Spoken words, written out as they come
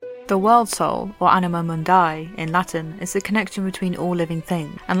The world soul, or anima mundi in Latin, is the connection between all living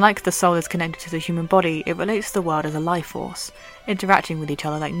things, and like the soul is connected to the human body, it relates to the world as a life force, interacting with each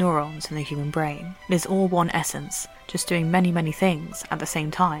other like neurons in the human brain. It is all one essence, just doing many things at the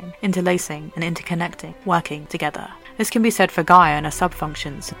same time, interlacing and interconnecting, working together. This can be said for Gaia and her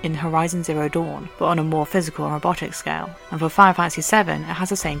sub-functions in Horizon Zero Dawn, but on a more physical and robotic scale. And for Final Fantasy VII, it has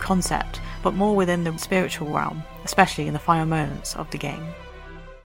the same concept, but more within the spiritual realm, especially in the final moments of the game.